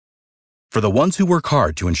For the ones who work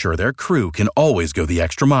hard to ensure their crew can always go the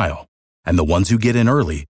extra mile, and the ones who get in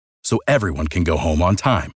early so everyone can go home on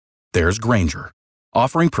time, there's Grainger,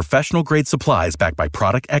 offering professional-grade supplies backed by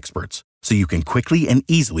product experts so you can quickly and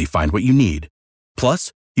easily find what you need.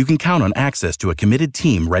 Plus, you can count on access to a committed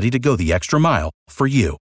team ready to go the extra mile for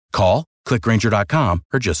you. Call, click Grainger.com,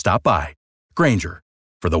 or just stop by. Grainger,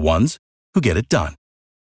 for the ones who get it done.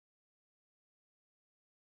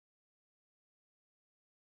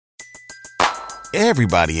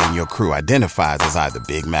 Everybody in your crew identifies as either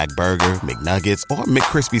Big Mac Burger, McNuggets, or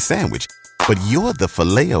McCrispy Sandwich. But you're the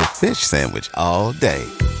Filet-O-Fish Sandwich all day.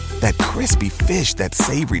 That crispy fish, that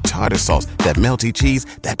savory tartar sauce, that melty cheese,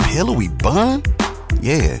 that pillowy bun.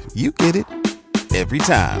 Yeah, you get it. Every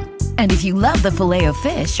time. And if you love the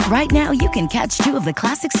Filet-O-Fish, right now you can catch two of the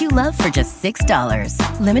classics you love for just $6.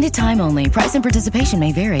 Limited time only. Price and participation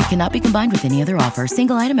may vary. Cannot be combined with any other offer.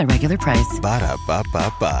 Single item at regular price.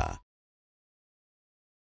 Ba-da-ba-ba-ba.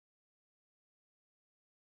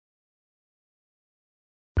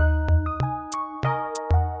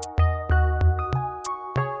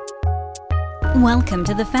 Welcome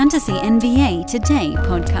to the Fantasy NBA Today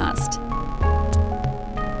podcast.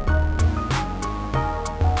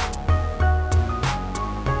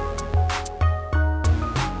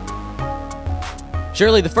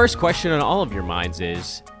 Surely the first question on all of your minds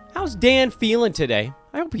is, how's Dan feeling today?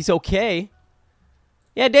 I hope he's okay.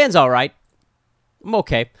 Yeah, Dan's all right. I'm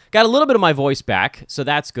okay. Got a little bit of my voice back, so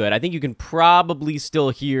that's good. I think you can probably still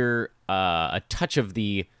hear a touch of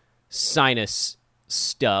the sinus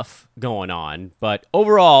stuff going on, but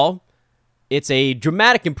overall, it's a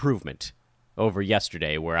dramatic improvement over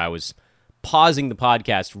yesterday where I was pausing the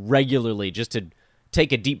podcast regularly just to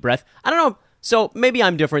take a deep breath. I don't know. So maybe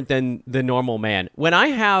I'm different than the normal man. When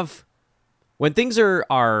things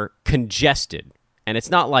are congested and it's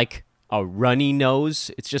not like a runny nose,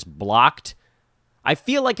 it's just blocked, I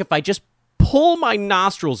feel like if I just pull my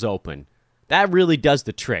nostrils open, that really does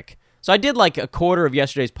the trick. So I did like a quarter of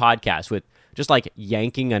yesterday's podcast with just like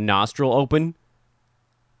yanking a nostril open.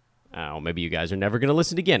 Oh, maybe you guys are never going to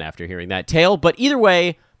listen again after hearing that tale. But either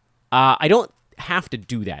way, I don't have to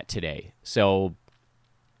do that today. So,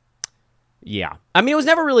 yeah. I mean, it was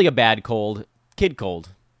never really a bad cold. Kid cold.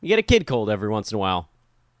 You get a kid cold every once in a while.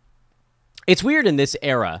 It's weird in this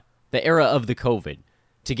era, the era of the COVID,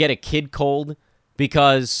 to get a kid cold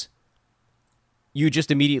because you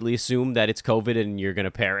just immediately assume that it's COVID and you're going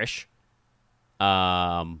to perish.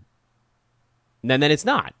 And then it's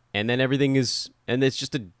not. And then everything is, and it's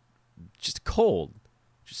just cold.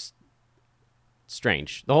 Just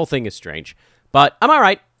strange. The whole thing is strange. But I'm all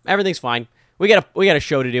right. Everything's fine. We got a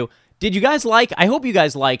show to do. Did you guys I hope you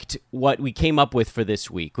guys liked what we came up with for this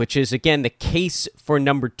week, which is, again, the case for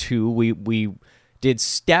number 2. We did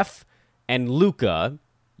Steph and Luka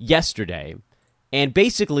yesterday. And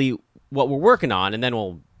basically what we're working on, and then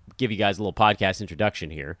we'll give you guys a little podcast introduction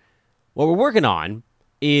here. What we're working on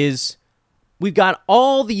is we've got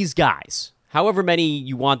all these guys, however many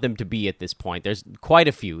you want them to be at this point. There's quite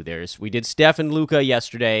a few. We did Steph and Luka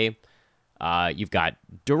yesterday. You've got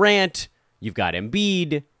Durant. You've got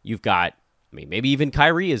Embiid. You've got, maybe even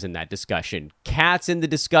Kyrie is in that discussion. Cat's in the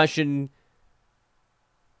discussion.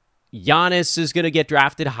 Giannis is going to get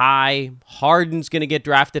drafted high. Harden's going to get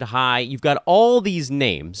drafted high. You've got all these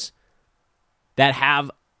names that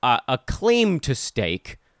have a claim to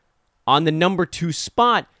stake on the number 2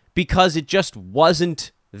 spot, because it just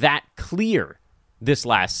wasn't that clear this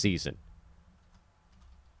last season.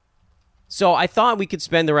 So I thought we could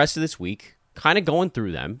spend the rest of this week kind of going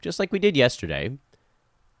through them, just like we did yesterday,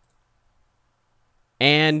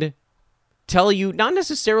 and tell you not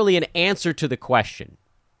necessarily an answer to the question.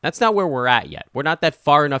 That's not where we're at yet. We're not that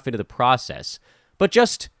far enough into the process. But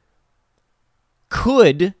just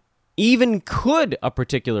could a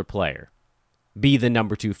particular player be the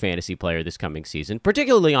number 2 fantasy player this coming season,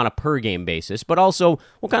 particularly on a per-game basis, but also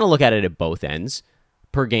we'll kind of look at it at both ends,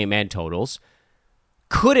 per game and totals.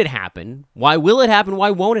 Could it happen? Why will it happen? Why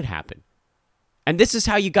won't it happen? And this is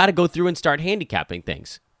how you got to go through and start handicapping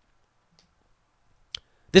things.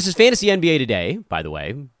 This is Fantasy NBA Today, by the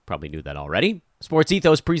way. Probably knew that already. Sports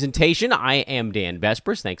Ethos presentation. I am Dan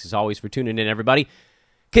Vespers. Thanks as always for tuning in, everybody.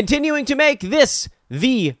 Continuing to make this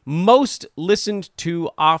the most listened to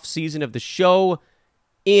off-season of the show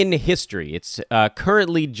in history. It's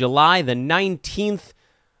currently July the 19th.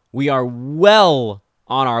 We are well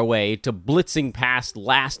on our way to blitzing past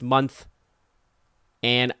last month,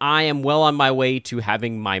 and I am well on my way to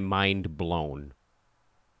having my mind blown.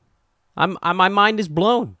 My mind is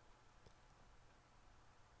blown.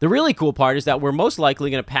 The really cool part is that we're most likely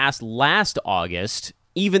going to pass last August,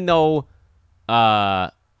 even though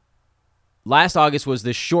last August was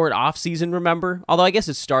the short off season, remember? Although I guess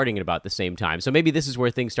it's starting at about the same time. So maybe this is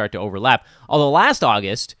where things start to overlap. Although last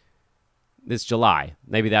August, this July,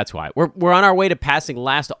 maybe that's why. We're on our way to passing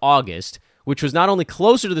last August, which was not only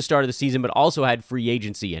closer to the start of the season, but also had free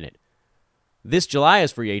agency in it. This July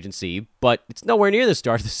is free agency, but it's nowhere near the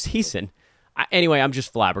start of the season. Anyway, I'm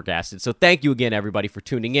just flabbergasted. So thank you again, everybody, for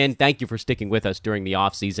tuning in. Thank you for sticking with us during the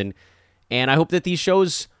offseason. And I hope that these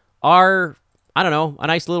shows are, I don't know, a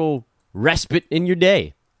nice little respite in your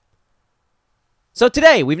day. So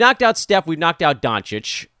today, we've knocked out Steph, we've knocked out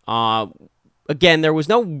Doncic. Again, there was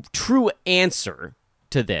no true answer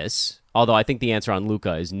to this, although I think the answer on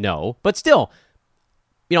Luka is no. But still,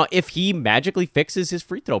 if he magically fixes his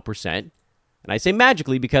free throw percent, and I say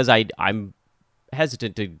magically because I'm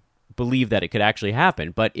hesitant to believe that it could actually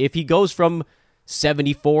happen, but if he goes from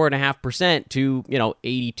 74.5% to,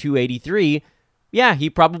 82, 83, yeah, he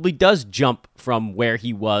probably does jump from where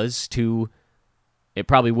he was to, it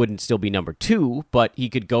probably wouldn't still be number 2, but he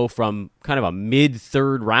could go from kind of a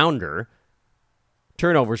mid-third rounder.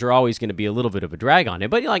 Turnovers are always going to be a little bit of a drag on him,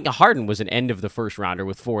 but like Harden was an end of the first rounder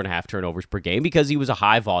with 4.5 turnovers per game because he was a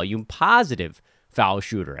high-volume, positive foul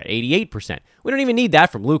shooter at 88%. We don't even need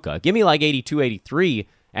that from Luka. Give me like 82, 83,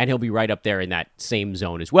 and he'll be right up there in that same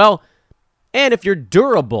zone as well. And if you're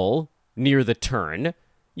durable near the turn,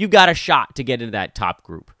 you've got a shot to get into that top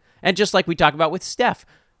group. And just like we talk about with Steph,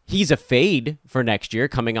 he's a fade for next year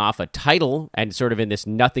coming off a title and sort of in this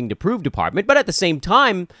nothing to prove department. But at the same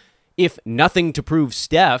time, if nothing to prove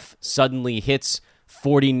Steph suddenly hits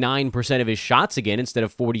 49% of his shots again instead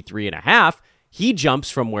of 43.5, he jumps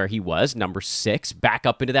from where he was, number 6, back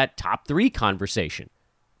up into that top 3 conversation.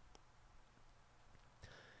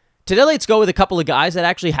 Today, let's go with a couple of guys that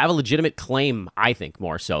actually have a legitimate claim, I think,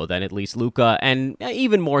 more so than at least Luka, and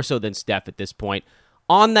even more so than Steph at this point,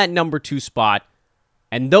 on that number 2 spot.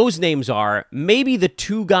 And those names are maybe the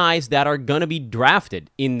 2 guys that are going to be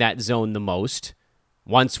drafted in that zone the most,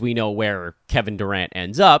 once we know where Kevin Durant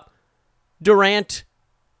ends up, Durant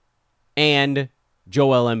and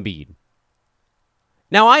Joel Embiid.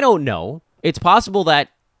 Now, I don't know. It's possible that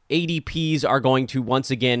ADPs are going to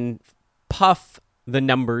once again puff the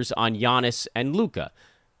numbers on Giannis and Luka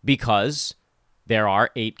because there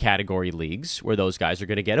are 8 category leagues where those guys are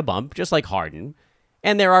going to get a bump, just like Harden,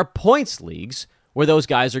 and there are points leagues where those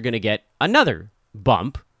guys are going to get another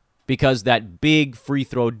bump because that big free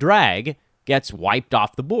throw drag gets wiped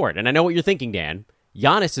off the board. And I know what you're thinking, Dan.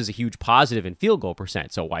 Giannis is a huge positive in field goal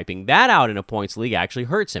percent, so wiping that out in a points league actually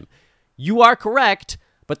hurts him. You are correct,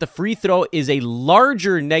 but the free throw is a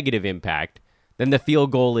larger negative impact than the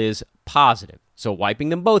field goal is positive. So wiping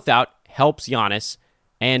them both out helps Giannis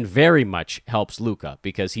and very much helps Luka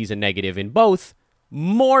because he's a negative in both,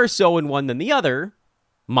 more so in one than the other,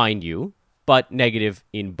 mind you, but negative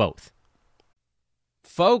in both.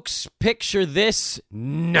 Folks, picture this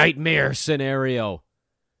nightmare scenario.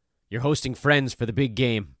 You're hosting friends for the big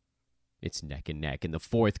game. It's neck and neck in the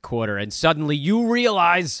fourth quarter, and suddenly you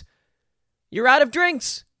realize you're out of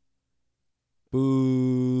drinks.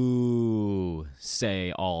 Boo,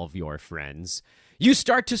 say all of your friends. You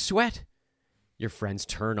start to sweat. Your friends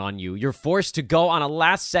turn on you. You're forced to go on a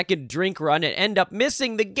last-second drink run and end up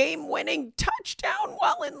missing the game-winning touchdown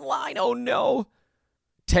while in line. Oh, no.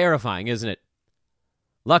 Terrifying, isn't it?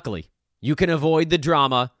 Luckily, you can avoid the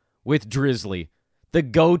drama with Drizzly, the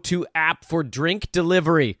go-to app for drink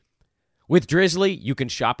delivery. With Drizzly, you can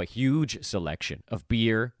shop a huge selection of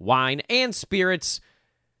beer, wine, and spirits,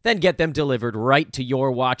 then get them delivered right to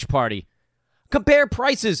your watch party. Compare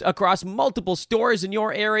prices across multiple stores in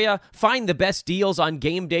your area, find the best deals on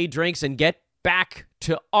game day drinks, and get back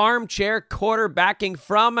to armchair quarterbacking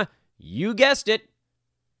from, you guessed it,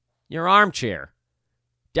 your armchair.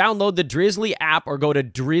 Download the Drizzly app or go to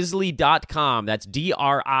drizzly.com. That's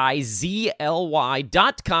DRIZLY.com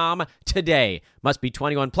today. Must be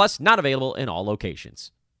 21 plus, not available in all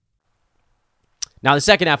locations. Now, the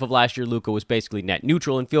second half of last year, Luka was basically net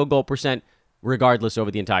neutral in field goal percent. Regardless,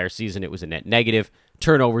 over the entire season, it was a net negative.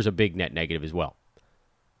 Turnovers a big net negative as well.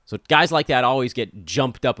 So guys like that always get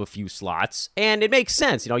jumped up a few slots, and it makes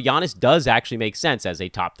sense. Giannis does actually make sense as a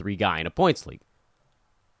top 3 guy in a points league.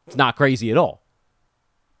 It's not crazy at all.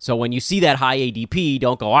 So when you see that high ADP,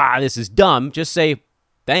 don't go, this is dumb. Just say,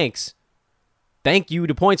 thanks. Thank you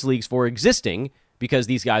to points leagues for existing, because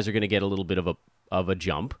these guys are going to get a little bit of a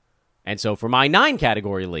jump. And so for my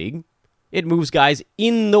 9-category league, it moves guys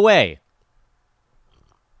in the way.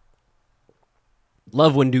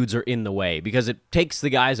 Love when dudes are in the way, because it takes the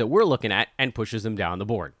guys that we're looking at and pushes them down the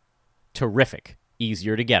board. Terrific.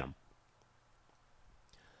 Easier to get them.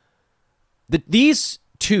 These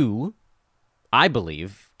 2, I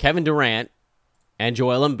believe, Kevin Durant and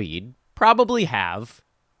Joel Embiid probably have,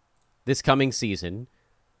 this coming season,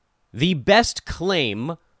 the best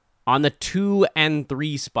claim on the 2 and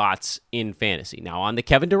 3 spots in fantasy. Now, on the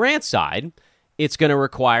Kevin Durant side, it's going to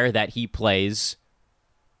require that he plays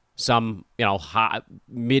some,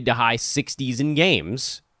 mid to high 60s in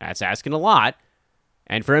games. That's asking a lot.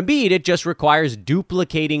 And for Embiid, it just requires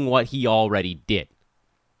duplicating what he already did.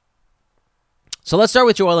 So let's start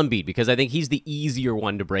with Joel Embiid, because I think he's the easier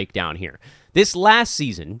one to break down here. This last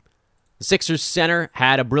season, the Sixers center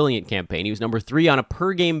had a brilliant campaign. He was number 3 on a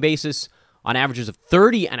per-game basis on averages of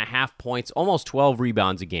 30.5 points, almost 12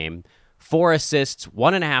 rebounds a game, 4 assists,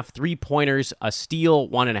 1.5 three-pointers, a steal,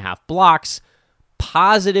 1.5 blocks,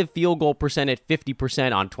 positive field goal percent at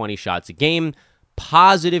 50% on 20 shots a game,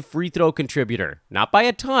 positive free throw contributor, not by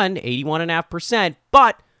a ton, 81.5%,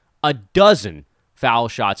 but a dozen foul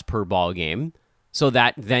shots per ball game, so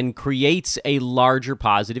that then creates a larger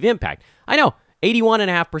positive impact. I know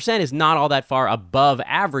 81.5% is not all that far above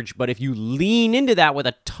average, but if you lean into that with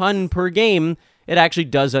a ton per game, it actually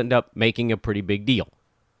does end up making a pretty big deal.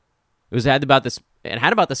 It had about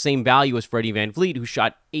the same value as Freddie VanVleet, who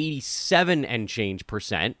shot 87 and change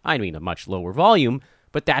percent. I mean, a much lower volume,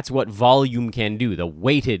 but that's what volume can do, the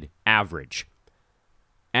weighted average.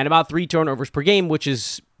 And about 3 turnovers per game, which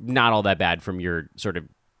is not all that bad from your sort of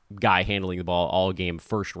guy handling the ball all game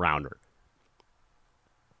first rounder.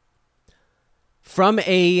 From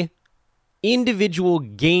a individual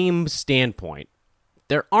game standpoint,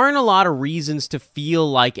 there aren't a lot of reasons to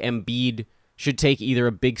feel like Embiid should take either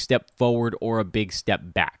a big step forward or a big step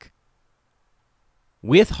back.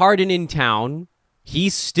 With Harden in town,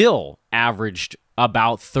 he's still averaged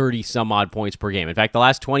about 30 some odd points per game. In fact, the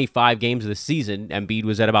last 25 games of the season, Embiid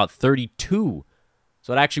was at about 32.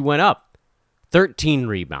 So it actually went up. 13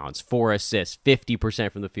 rebounds, 4 assists,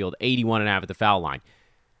 50% from the field, 81.5 at the foul line.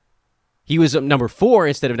 He was number 4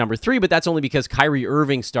 instead of number 3, but that's only because Kyrie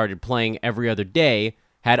Irving started playing every other day,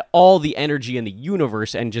 had all the energy in the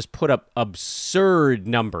universe, and just put up absurd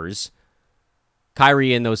numbers.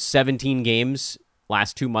 Kyrie in those 17 games,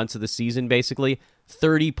 last 2 months of the season, basically,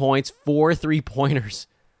 30 points, 4 three-pointers,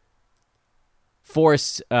 4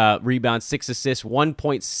 rebounds, 6 assists,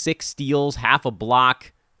 1.6 steals, half a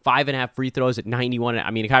block, 5.5 free throws at 91. I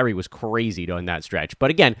mean, Kyrie was crazy during that stretch. But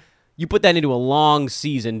again, you put that into a long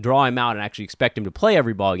season, draw him out, and actually expect him to play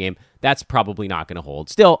every ball game, that's probably not going to hold.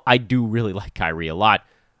 Still, I do really like Kyrie a lot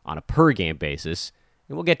on a per-game basis,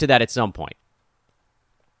 and we'll get to that at some point.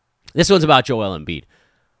 This one's about Joel Embiid.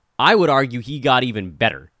 I would argue he got even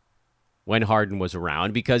better when Harden was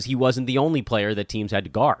around because he wasn't the only player that teams had to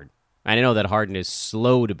guard. And I know that Harden is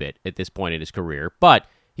slowed a bit at this point in his career, but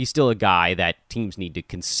he's still a guy that teams need to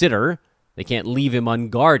consider. They can't leave him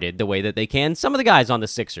unguarded the way that they can some of the guys on the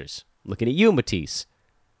Sixers. Looking at you, Matisse.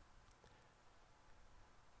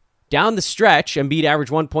 Down the stretch, Embiid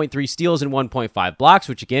averaged 1.3 steals and 1.5 blocks,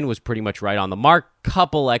 which again was pretty much right on the mark.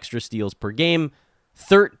 Couple extra steals per game.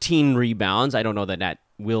 13 rebounds. I don't know that that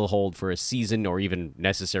will hold for a season or even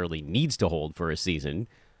necessarily needs to hold for a season.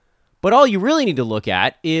 But all you really need to look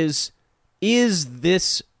at is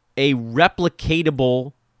this a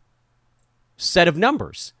replicatable set of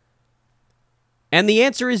numbers? And the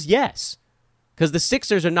answer is yes. Because the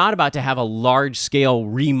Sixers are not about to have a large-scale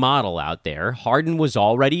remodel out there. Harden was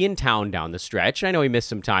already in town down the stretch. I know he missed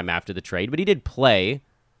some time after the trade, but he did play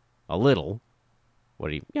a little.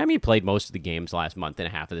 He played most of the games last month and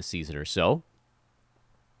a half of the season or so.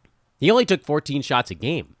 He only took 14 shots a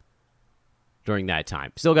game during that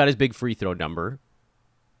time. Still got his big free throw number.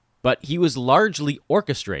 But he was largely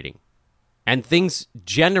orchestrating. And things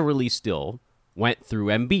generally still went through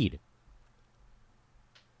Embiid.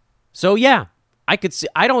 So yeah, I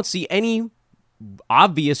don't see any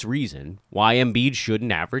obvious reason why Embiid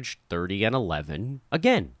shouldn't average 30 and 11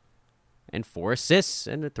 again. And 4 assists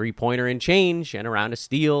and a three-pointer and change and around a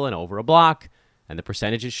steal and over a block. And the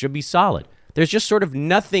percentages should be solid. There's just sort of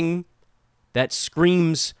nothing that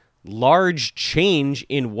screams large change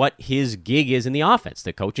in what his gig is in the offense.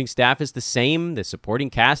 The coaching staff is the same. The supporting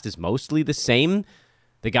cast is mostly the same.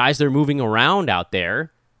 The guys that are moving around out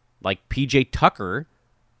there, like PJ Tucker,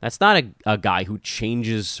 that's not a guy who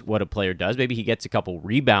changes what a player does. Maybe he gets a couple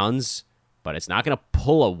rebounds, but it's not going to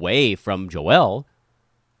pull away from Joel.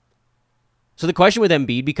 So the question with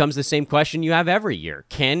Embiid becomes the same question you have every year.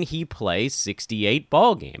 Can he play 68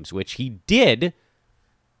 ball games, which he did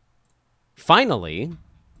finally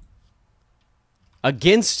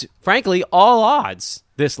against, frankly, all odds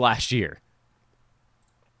this last year?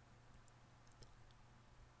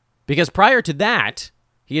 Because prior to that,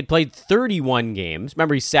 he had played 31 games.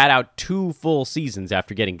 Remember, he sat out 2 full seasons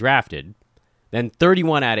after getting drafted. then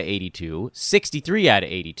 31 out of 82, 63 out of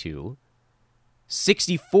 82,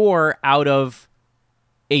 64 out of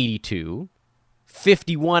 82,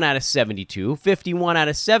 51 out of 72, 51 out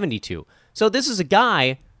of 72. So this is a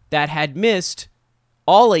guy that had missed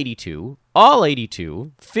all 82,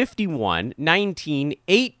 51, 19,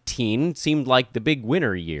 18, seemed like the big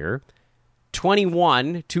winner year,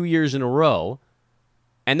 21, 2 years in a row,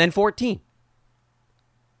 and then 14.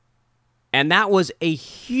 And that was a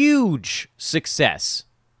huge success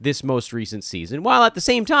this most recent season, while at the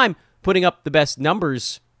same time putting up the best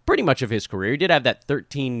numbers pretty much of his career. He did have that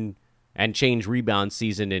 13 and change rebound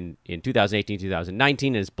season in 2018,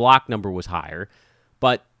 2019, and his block number was higher.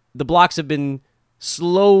 But the blocks have been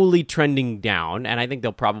slowly trending down, and I think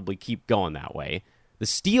they'll probably keep going that way. The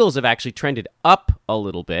steals have actually trended up a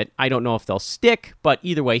little bit. I don't know if they'll stick, but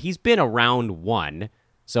either way, he's been around 1,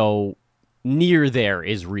 so near there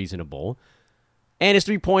is reasonable. And his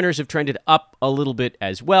three-pointers have trended up a little bit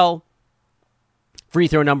as well. Free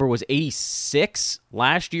throw number was 86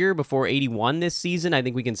 last year before 81 this season. I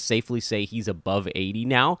think we can safely say he's above 80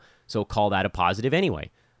 now, so call that a positive anyway.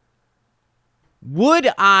 Would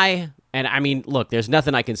I, and I mean, look, there's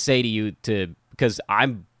nothing I can say to you because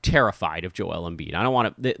I'm terrified of Joel Embiid. I don't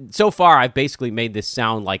want to, so far I've basically made this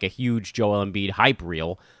sound like a huge Joel Embiid hype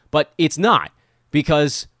reel, but it's not,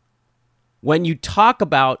 because when you talk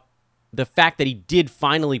about the fact that he did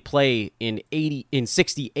finally play in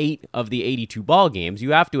 68 of the 82 ball games,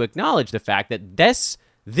 you have to acknowledge the fact that this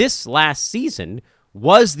last season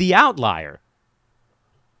was the outlier.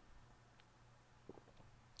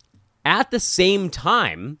 At the same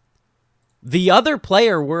time, the other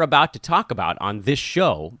player we're about to talk about on this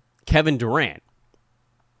show, Kevin Durant,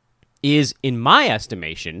 is, in my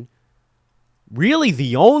estimation, really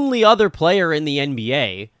the only other player in the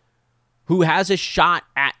NBA who has a shot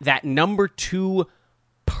at that number 2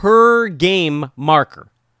 per game marker,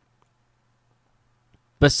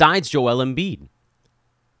 besides Joel Embiid.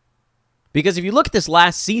 Because if you look at this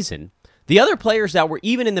last season, the other players that were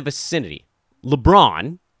even in the vicinity,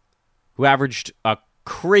 LeBron, who averaged a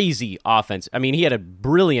crazy offense. I mean, he had a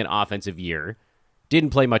brilliant offensive year.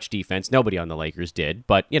 Didn't play much defense. Nobody on the Lakers did,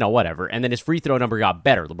 but, whatever. And then his free throw number got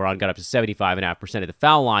better. LeBron got up to 75.5% of the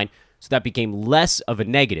foul line, so that became less of a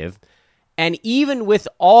negative. And even with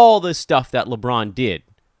all the stuff that LeBron did,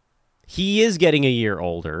 he is getting a year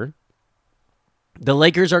older. The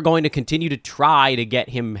Lakers are going to continue to try to get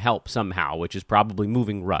him help somehow, which is probably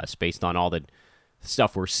moving Russ based on all the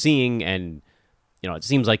stuff we're seeing. And, it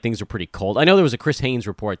seems like things are pretty cold. I know there was a Chris Haynes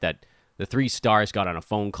report that the 3 stars got on a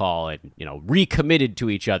phone call and, recommitted to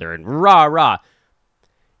each other and rah.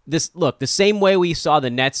 The same way we saw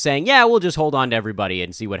the Nets saying, yeah, we'll just hold on to everybody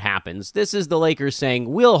and see what happens. This is the Lakers saying,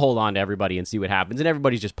 we'll hold on to everybody and see what happens. And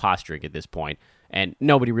everybody's just posturing at this point. And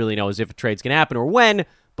nobody really knows if a trade's going to happen or when,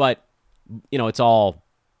 but, it's all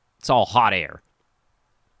hot air.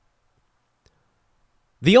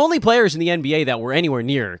 The only players in the NBA that were anywhere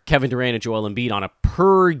near Kevin Durant and Joel Embiid on a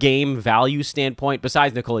per-game value standpoint,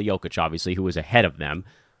 besides Nikola Jokic, obviously, who was ahead of them,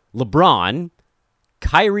 LeBron,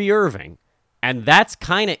 Kyrie Irving, and that's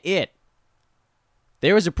kind of it.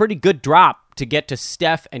 There was a pretty good drop to get to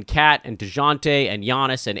Steph and Kat and DeJounte and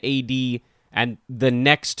Giannis and AD and the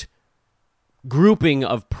next grouping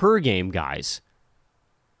of per-game guys.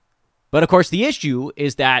 But, of course, the issue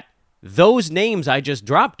is that those names I just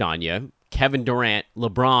dropped on you, Kevin Durant,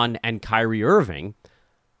 LeBron, and Kyrie Irving,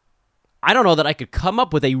 I don't know that I could come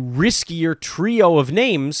up with a riskier trio of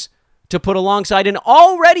names to put alongside an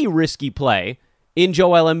already risky play in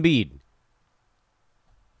Joel Embiid.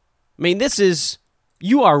 I mean,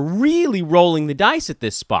 you are really rolling the dice at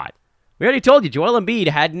this spot. We already told you, Joel Embiid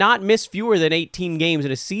had not missed fewer than 18 games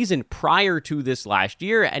in a season prior to this last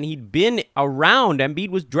year, and he'd been around. Embiid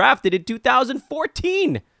was drafted in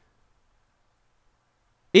 2014.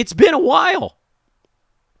 It's been a while.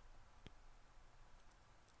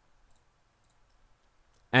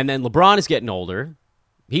 And then LeBron is getting older.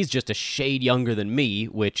 He's just a shade younger than me,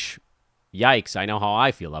 which, yikes, I know how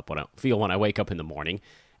I feel when I wake up in the morning.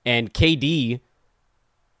 And KD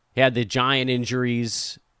had the giant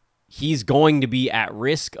injuries. He's going to be at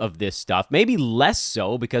risk of this stuff. Maybe less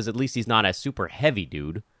so, because at least he's not a super heavy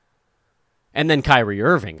dude. And then Kyrie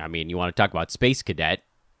Irving. I mean, you want to talk about Space Cadet.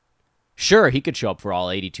 Sure, he could show up for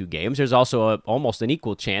all 82 games. There's also almost an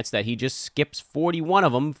equal chance that he just skips 41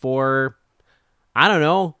 of them for, I don't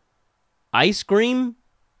know, ice cream?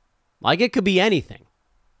 Like, it could be anything.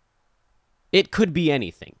 It could be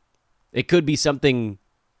anything. It could be something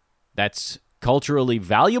that's culturally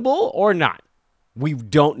valuable or not. We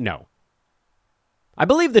don't know. I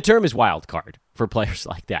believe the term is wild card for players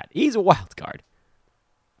like that. He's a wild card.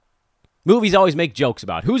 Movies always make jokes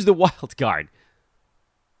about who's the wild card.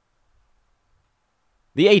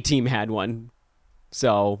 The A-team had one.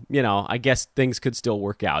 So, I guess things could still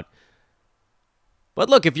work out. But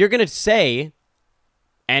look, if you're going to say,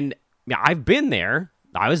 and I've been there,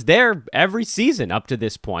 I was there every season up to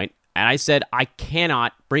this point, and I said I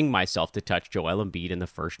cannot bring myself to touch Joel Embiid in the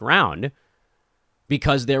first round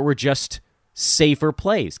because there were just safer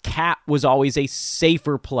plays. Cat was always a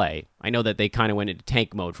safer play. I know that they kind of went into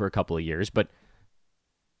tank mode for a couple of years, but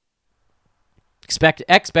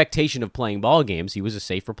expectation of playing ball games, he was a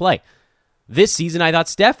safer play. This season, I thought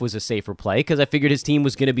Steph was a safer play because I figured his team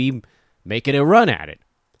was going to be making a run at it.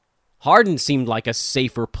 Harden seemed like a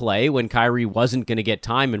safer play when Kyrie wasn't going to get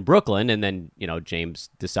time in Brooklyn, and then, James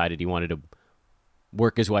decided he wanted to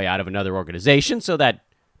work his way out of another organization, so that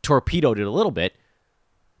torpedoed it a little bit.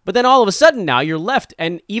 But then all of a sudden now you're left,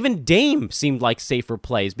 and even Dame seemed like safer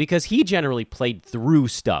plays because he generally played through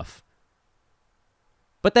stuff.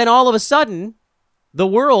 But then all of a sudden,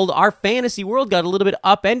 our fantasy world got a little bit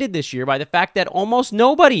upended this year by the fact that almost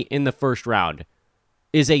nobody in the first round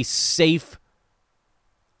is a safe,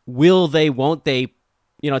 will they, won't they,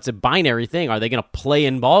 it's a binary thing. Are they going to play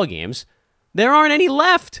in ball games? There aren't any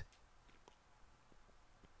left.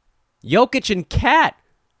 Jokic and Kat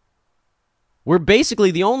were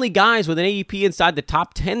basically the only guys with an ADP inside the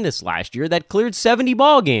top 10 this last year that cleared 70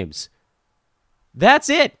 ball games. That's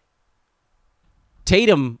it.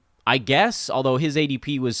 Tatum, I guess, although his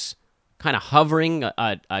ADP was kind of hovering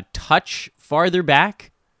a touch farther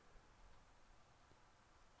back.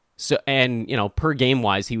 So, and, per game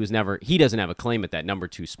wise, he doesn't have a claim at that number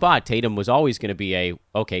 2 spot. Tatum was always going to be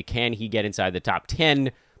can he get inside the top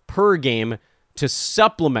 10 per game to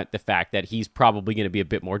supplement the fact that he's probably going to be a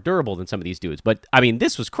bit more durable than some of these dudes. But,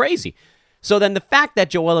 this was crazy. So then the fact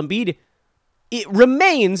that Joel Embiid, it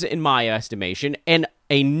remains, in my estimation,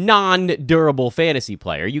 a non-durable fantasy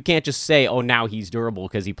player. You can't just say, now he's durable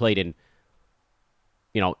because he played in,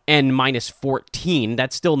 N-14.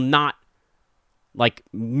 That's still not like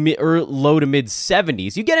low to mid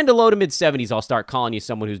 70s. You get into low to mid 70s, I'll start calling you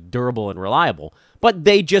someone who's durable and reliable. But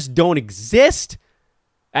they just don't exist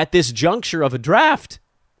at this juncture of a draft.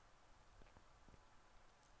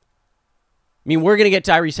 We're going to get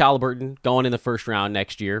Tyrese Halliburton going in the first round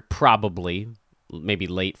next year, probably, maybe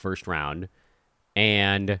late first round.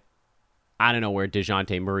 And I don't know where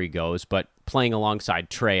DeJounte Murray goes, but playing alongside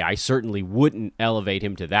Trey, I certainly wouldn't elevate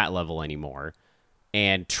him to that level anymore.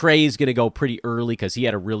 And Trey's going to go pretty early because he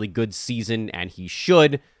had a really good season, and he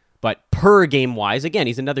should. But per game-wise, again,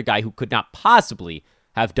 he's another guy who could not possibly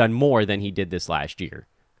have done more than he did this last year.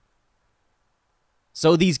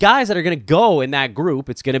 So these guys that are going to go in that group,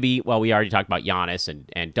 it's going to be, we already talked about Giannis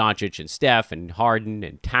and Doncic and Steph and Harden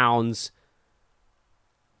and Towns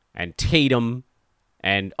and Tatum.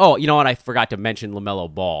 And, you know what? I forgot to mention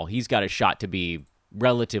LaMelo Ball. He's got a shot to be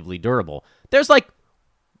relatively durable. There's like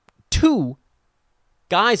 2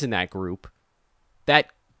 guys in that group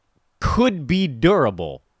that could be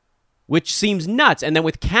durable, which seems nuts. And then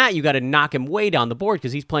with Cat, you got to knock him way down the board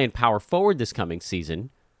because he's playing power forward this coming season.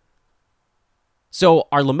 So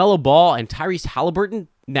are LaMelo Ball and Tyrese Halliburton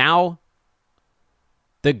now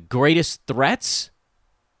the greatest threats?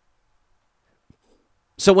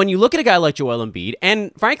 So when you look at a guy like Joel Embiid,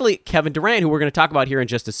 and frankly, Kevin Durant, who we're going to talk about here in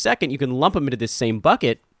just a second, you can lump him into this same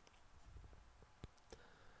bucket.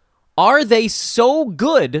 Are they so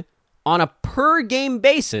good on a per-game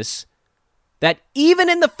basis that even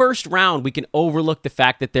in the first round, we can overlook the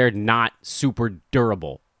fact that they're not super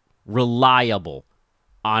durable, reliable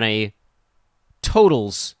on a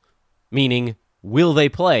totals, meaning will they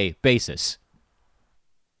play basis?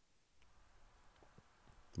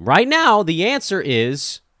 Right now, the answer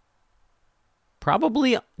is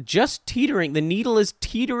probably just teetering. The needle is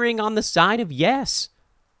teetering on the side of yes.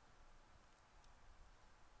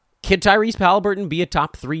 Can Tyrese Halliburton be a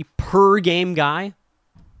top 3 per game guy?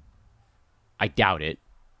 I doubt it.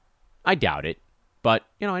 But,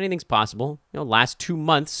 anything's possible. Last 2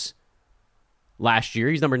 months, last year,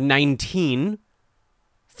 he's number 19.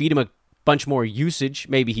 Feed him a bunch more usage,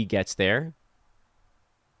 maybe he gets there.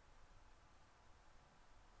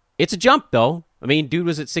 It's a jump, though. Dude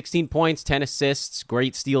was at 16 points, 10 assists,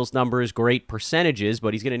 great steals numbers, great percentages,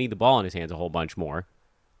 but he's going to need the ball in his hands a whole bunch more.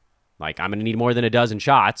 I'm going to need more than a dozen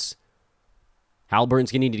shots.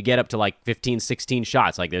 Halliburton's going to need to get up to 15, 16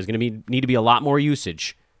 shots. There's going to need to be a lot more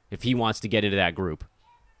usage if he wants to get into that group.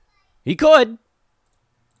 He could.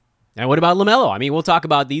 And what about LaMelo? We'll talk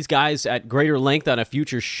about these guys at greater length on a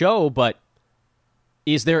future show, but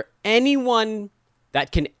is there anyone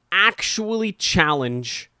that can actually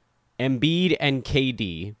challenge Embiid and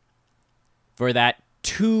KD for that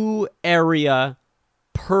 2 area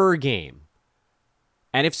per game?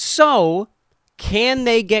 And if so, can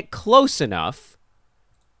they get close enough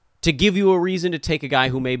to give you a reason to take a guy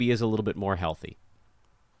who maybe is a little bit more healthy?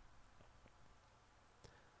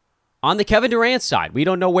 On the Kevin Durant side, we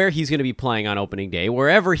don't know where he's going to be playing on opening day.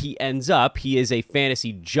 Wherever he ends up, he is a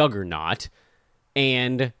fantasy juggernaut.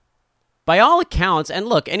 And by all accounts, and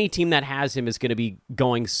look, any team that has him is going to be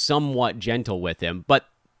going somewhat gentle with him, but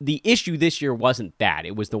the issue this year wasn't that.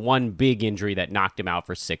 It was the one big injury that knocked him out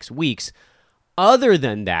for 6 weeks. Other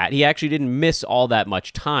than that, he actually didn't miss all that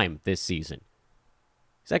much time this season.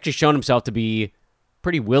 He's actually shown himself to be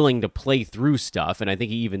pretty willing to play through stuff, and I think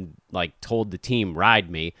he even told the team, ride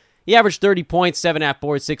me. He averaged 30 points, 7.5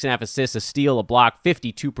 boards, 6.5 assists, a steal, a block,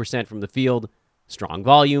 52% from the field, strong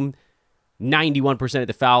volume, 91% at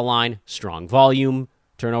the foul line, strong volume.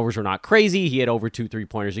 Turnovers were not crazy. He had over 2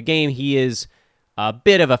 3-pointers a game. He is a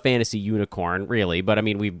bit of a fantasy unicorn, really, but I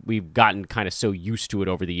mean, we've gotten kind of so used to it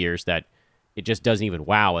over the years that it just doesn't even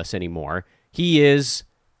wow us anymore. He is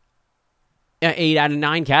 8 out of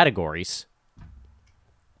 9 categories.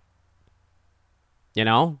 You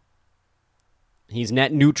know? He's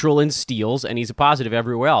net neutral in steals, and he's a positive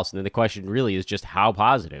everywhere else. And then the question really is just how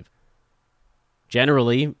positive.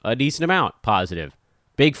 Generally, a decent amount positive.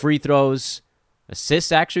 Big free throws.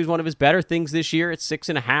 Assists actually is one of his better things this year. It's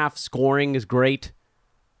 6.5. Scoring is great.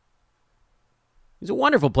 He's a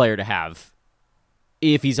wonderful player to have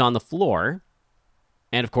if he's on the floor.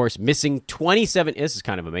 And, of course, missing 27... This is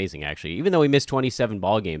kind of amazing, actually. Even though he missed 27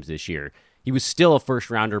 ball games this year, he was still a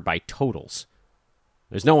first-rounder by totals.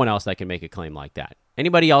 There's no one else that can make a claim like that.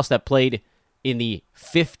 Anybody else that played in the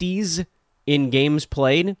 50s in games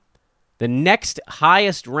played, the next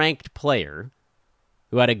highest-ranked player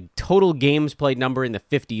who had a total games played number in the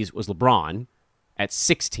 50s was LeBron at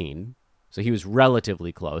 16, so he was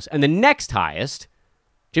relatively close. And the next highest,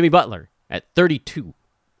 Jimmy Butler at 32.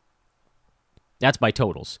 That's by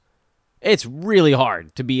totals. It's really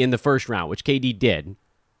hard to be in the first round, which KD did,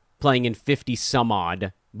 playing in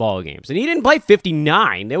 50-some-odd ball games. And he didn't play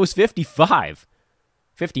 59. It was 55.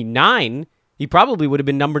 59, he probably would have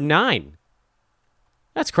been number 9.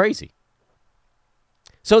 That's crazy.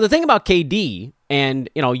 So the thing about KD, and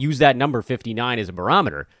use that number 59 as a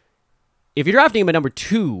barometer, if you're drafting him at number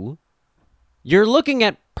 2, you're looking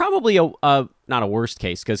at probably a not a worst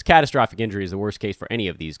case, because catastrophic injury is the worst case for any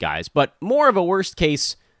of these guys, but more of a worst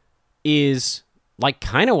case is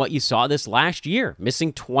kind of what you saw this last year,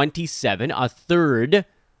 missing 27, a third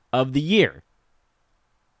of the year.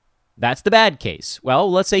 That's the bad case. Well,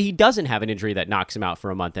 let's say he doesn't have an injury that knocks him out for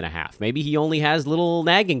a month and a half. Maybe he only has little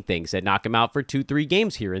nagging things that knock him out for 2-3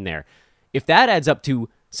 games here and there. If that adds up to,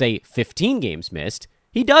 say, 15 games missed,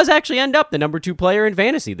 he does actually end up the number 2 player in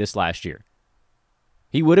fantasy this last year.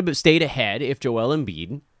 He would have stayed ahead if Joel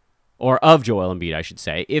Embiid, or of Joel Embiid, I should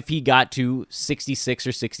say, if he got to 66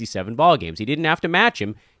 or 67 ball games. He didn't have to match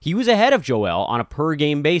him. He was ahead of Joel on a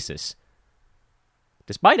per-game basis,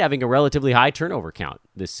 despite having a relatively high turnover count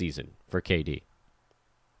this season for KD.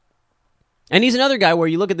 And he's another guy where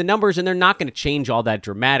you look at the numbers and they're not going to change all that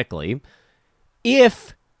dramatically.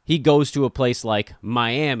 If he goes to a place like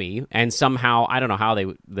Miami and somehow, I don't know how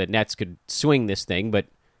the Nets could swing this thing, but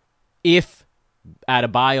if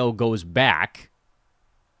Adebayo goes back,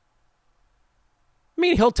 I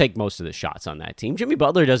mean, he'll take most of the shots on that team. Jimmy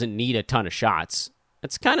Butler doesn't need a ton of shots.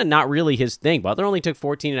 That's kind of not really his thing. Butler only took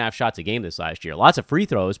 14.5 shots a game this last year. Lots of free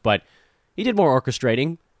throws, but he did more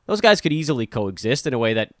orchestrating. Those guys could easily coexist in a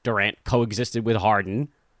way that Durant coexisted with Harden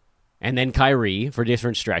and then Kyrie for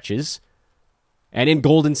different stretches. And in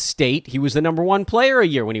Golden State, he was the number 1 player a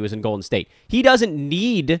year when he was in Golden State. He doesn't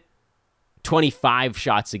need 25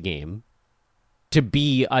 shots a game to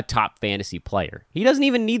be a top fantasy player. He doesn't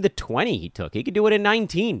even need the 20 he took. He could do it in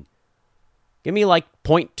 19. Give me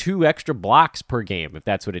 0.2 extra blocks per game if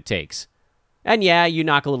that's what it takes. And yeah, you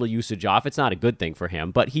knock a little usage off. It's not a good thing for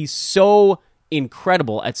him, but he's so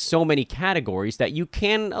incredible at so many categories that you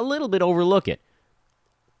can a little bit overlook it.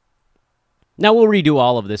 Now, we'll redo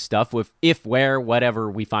all of this stuff with if, where,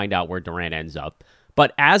 whatever we find out where Durant ends up.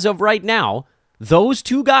 But as of right now, those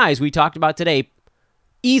 2 guys we talked about today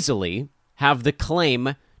easily have the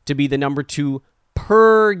claim to be the number 2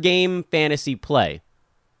 per game fantasy play.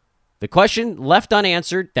 The question left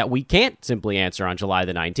unanswered that we can't simply answer on July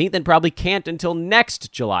the 19th and probably can't until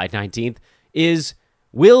next July 19th is,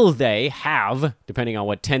 will they have, depending on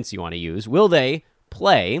what tense you want to use, will they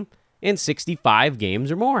play in 65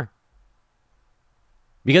 games or more?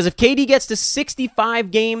 Because if KD gets to 65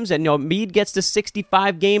 games and Embiid gets to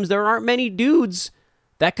 65 games, there aren't many dudes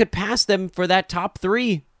that could pass them for that top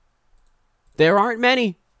 3. There aren't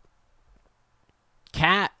many.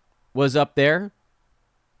 Cat was up there.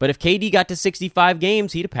 But if KD got to 65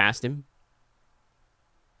 games, he'd have passed him.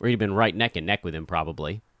 Or he'd have been right neck and neck with him,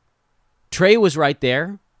 probably. Trey was right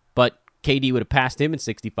there, but KD would have passed him in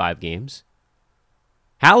 65 games.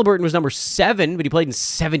 Halliburton was number 7, but he played in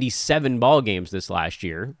 77 ball games this last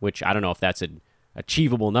year, which I don't know if that's an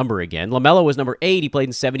achievable number again. LaMelo was number 8. He played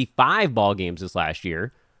in 75 ball games this last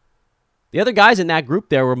year. The other guys in that group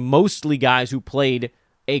there were mostly guys who played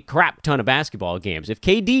a crap ton of basketball games. If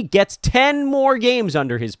KD gets 10 more games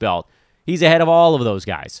under his belt, he's ahead of all of those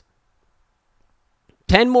guys.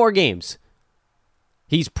 10 more games.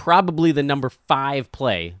 He's probably the number 5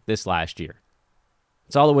 play this last year.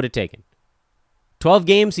 That's all it would have taken. 12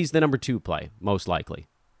 games, he's the number 2 play, most likely.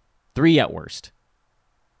 3 at worst.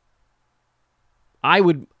 I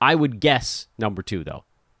would guess number 2, though.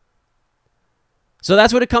 So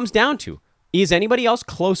that's what it comes down to. Is anybody else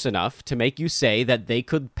close enough to make you say that they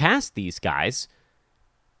could pass these guys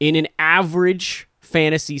in an average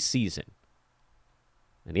fantasy season?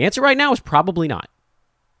 And the answer right now is probably not.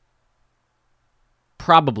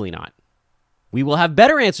 Probably not. We will have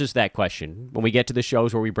better answers to that question when we get to the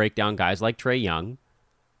shows where we break down guys like Trae Young,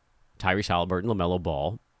 Tyrese Halliburton, LaMelo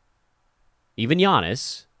Ball, even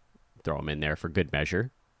Giannis. Throw him in there for good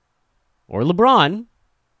measure. Or LeBron.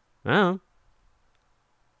 I don't know.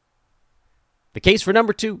 The case for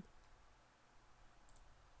number 2.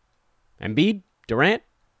 Embiid, Durant,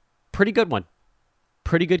 pretty good one.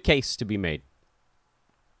 Pretty good case to be made.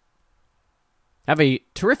 Have a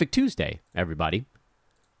terrific Tuesday, everybody.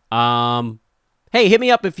 Hey, hit me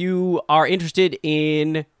up if you are interested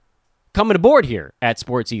in coming aboard here at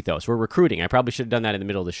Sports Ethos. We're recruiting. I probably should have done that in the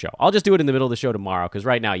middle of the show. I'll just do it in the middle of the show tomorrow because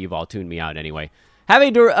right now you've all tuned me out anyway. Have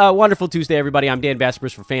a wonderful Tuesday, everybody. I'm Dan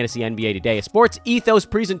Vespers for Fantasy NBA Today, a Sports Ethos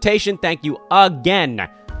presentation. Thank you again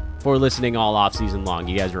for listening all offseason long.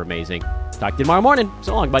 You guys are amazing. Talk to you tomorrow morning.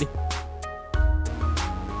 So long, buddy.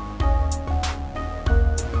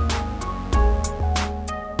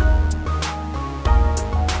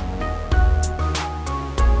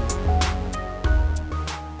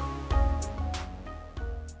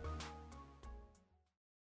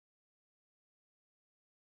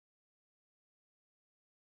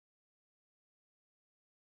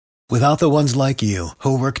 Without the ones like you,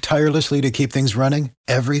 who work tirelessly to keep things running,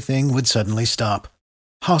 everything would suddenly stop.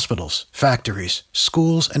 Hospitals, factories,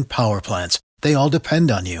 schools, and power plants, they all depend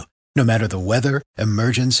on you. No matter the weather,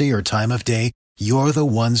 emergency, or time of day, you're the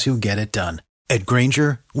ones who get it done. At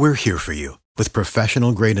Grainger, we're here for you with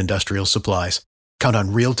professional-grade industrial supplies. Count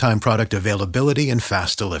on real-time product availability and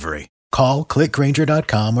fast delivery. Call, click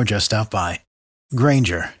Grainger.com, or just stop by.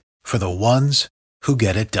 Grainger, for the ones who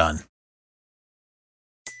get it done.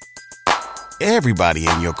 Everybody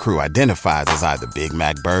in your crew identifies as either Big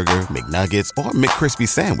Mac Burger, McNuggets, or McCrispy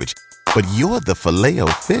Sandwich. But you're the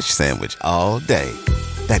Filet-O-Fish Sandwich all day.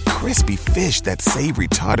 That crispy fish, that savory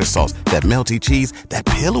tartar sauce, that melty cheese, that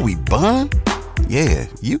pillowy bun. Yeah,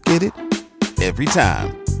 you get it. Every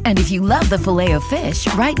time. And if you love the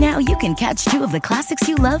Filet-O-Fish, right now you can catch 2 of the classics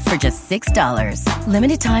you love for just $6.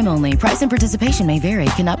 Limited time only. Price and participation may vary.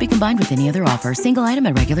 Cannot be combined with any other offer. Single item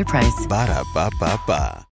at regular price. Ba-da-ba-ba-ba.